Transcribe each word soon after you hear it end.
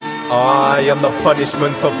I am the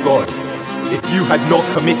punishment of God. If you had not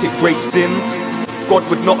committed great sins, God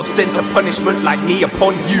would not have sent a punishment like me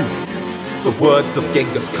upon you. The words of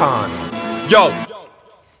Genghis Khan. Yo!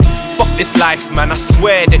 Fuck this life, man, I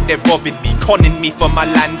swear that they're robbing me, conning me for my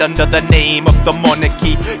land under the name of the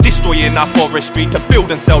monarchy, destroying our forestry to build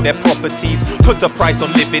and sell their properties, put a price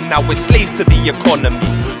on living, now we're slaves to the economy.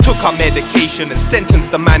 Took our medication and sentenced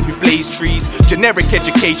the man who blazed trees. Generic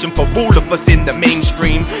education for all of us in the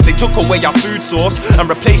mainstream. They took away our food source and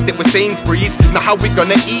replaced it with Sainsbury's. Now how we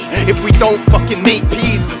gonna eat if we don't fucking make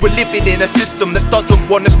peas? We're living in a system that doesn't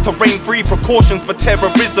want us to reign free. Precautions for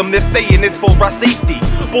terrorism, they're saying it's for our safety.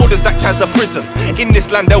 Borders act as a prison, in this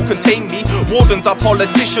land they'll contain me. Wardens are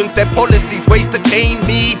politicians, their policies ways to chain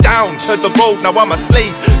me down to the road. Now I'm a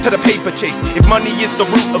slave to the paper chase. If money is the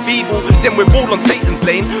root of evil, then we're all on Satan's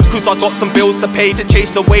lane. Cause I got some bills to pay to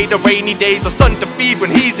chase away the rainy days. A son to feed when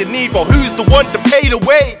he's in need, but who's the one to pay the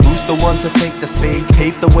way? Who's the one to take the spade,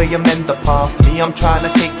 pave the way, amend the path? Me, I'm trying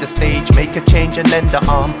to take the stage, make a change and lend a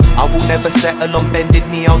arm. I will never settle on bended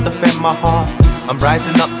knee, I'll defend my heart. I'm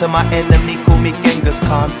rising up to my enemy, call me Genghis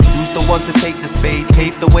Khan. Who's the one to take the spade,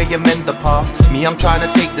 pave the way, amend the path? Me, I'm trying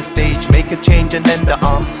to take the stage, make a change and lend a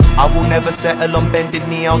arm. I will never settle on bended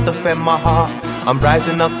knee, I'll defend my heart. I'm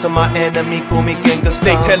rising up to my enemy, call me Genghis Khan.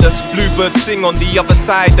 They tell us bluebirds sing on the other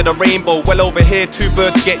side of the rainbow. Well, over here 2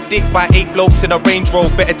 birds get dicked by 8 blokes in a Range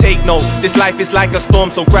Rover. Better take note, this life is like a storm,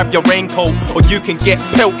 so grab your raincoat, or you can get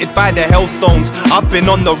pelted by the hailstones. I've been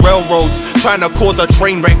on the railroads, trying to cause a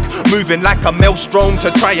train wreck, moving like a maelstrom to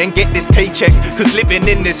try and get this paycheck. Cause living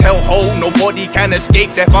in this hellhole, nobody can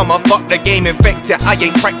escape death. I'ma fuck the game infected, I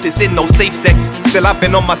ain't practicing no safe sex. Still I've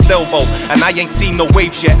been on my sailboat, and I ain't seen no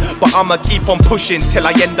waves yet. But I'ma keep on pushing till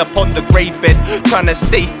I end up on the grave bed, trying to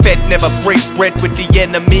stay fed, never break bread with the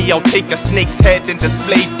enemy. I'll take a snake's head and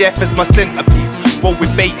display death as my centerpiece. Roll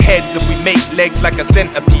with 8 heads and we make legs like a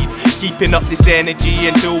centipede. Keeping up this energy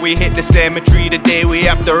until we hit the cemetery, the day we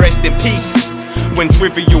have to rest in peace. When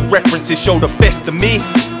trivial references show the best of me,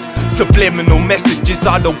 subliminal messages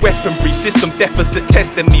are the weaponry. System deficit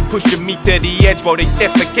testing me, pushing me to the edge while they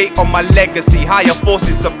defecate on my legacy. Higher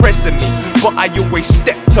forces suppressing me, but I always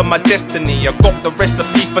step to my destiny. I got the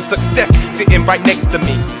recipe for success sitting right next to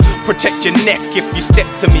me. Protect your neck if you step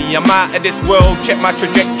to me. I'm out of this world, check my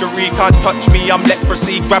trajectory. Can't touch me, I'm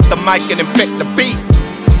leprosy. Grab the mic and infect the beat.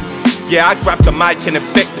 Yeah, I grab the mic and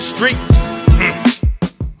infect the streets.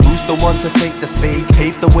 Who's the one to take the spade,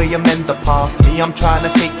 pave the way, amend the path? Me, I'm trying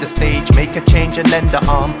to take the stage, make a change and lend a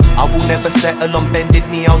arm. I will never settle on bended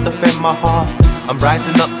knee, I'll defend my heart. I'm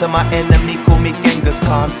rising up to my enemy, call me Genghis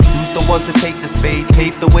Khan. Who's the one to take the spade,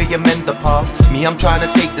 pave the way, amend the path? Me, I'm trying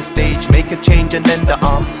to take the stage, make a change and lend a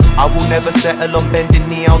arm. I will never settle on bended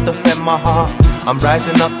knee, I'll defend my heart. I'm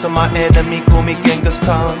rising up to my enemy, call me Genghis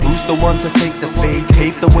Khan. Who's the one to take the spade,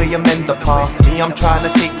 pave the way, amend the path? Me, I'm trying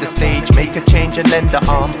to take the stage, make a change and lend a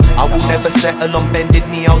arm. I will never settle on bended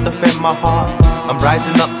knee, I'll defend my heart. I'm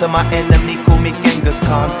rising up to my enemy, call me Genghis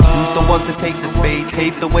Khan. Who's the one to take the spade,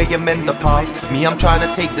 pave the way, amend the path? Me, I'm trying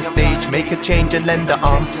to take the stage, make a change and lend a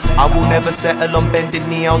arm. I will never settle on bended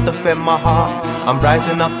knee, I'll defend my heart. I'm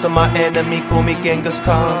rising up to my enemy, call me Genghis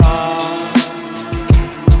Khan.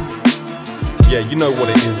 Yeah, you know what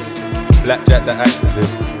it is. Blackjack the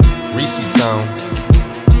activist, Reese Sound.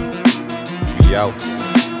 We out.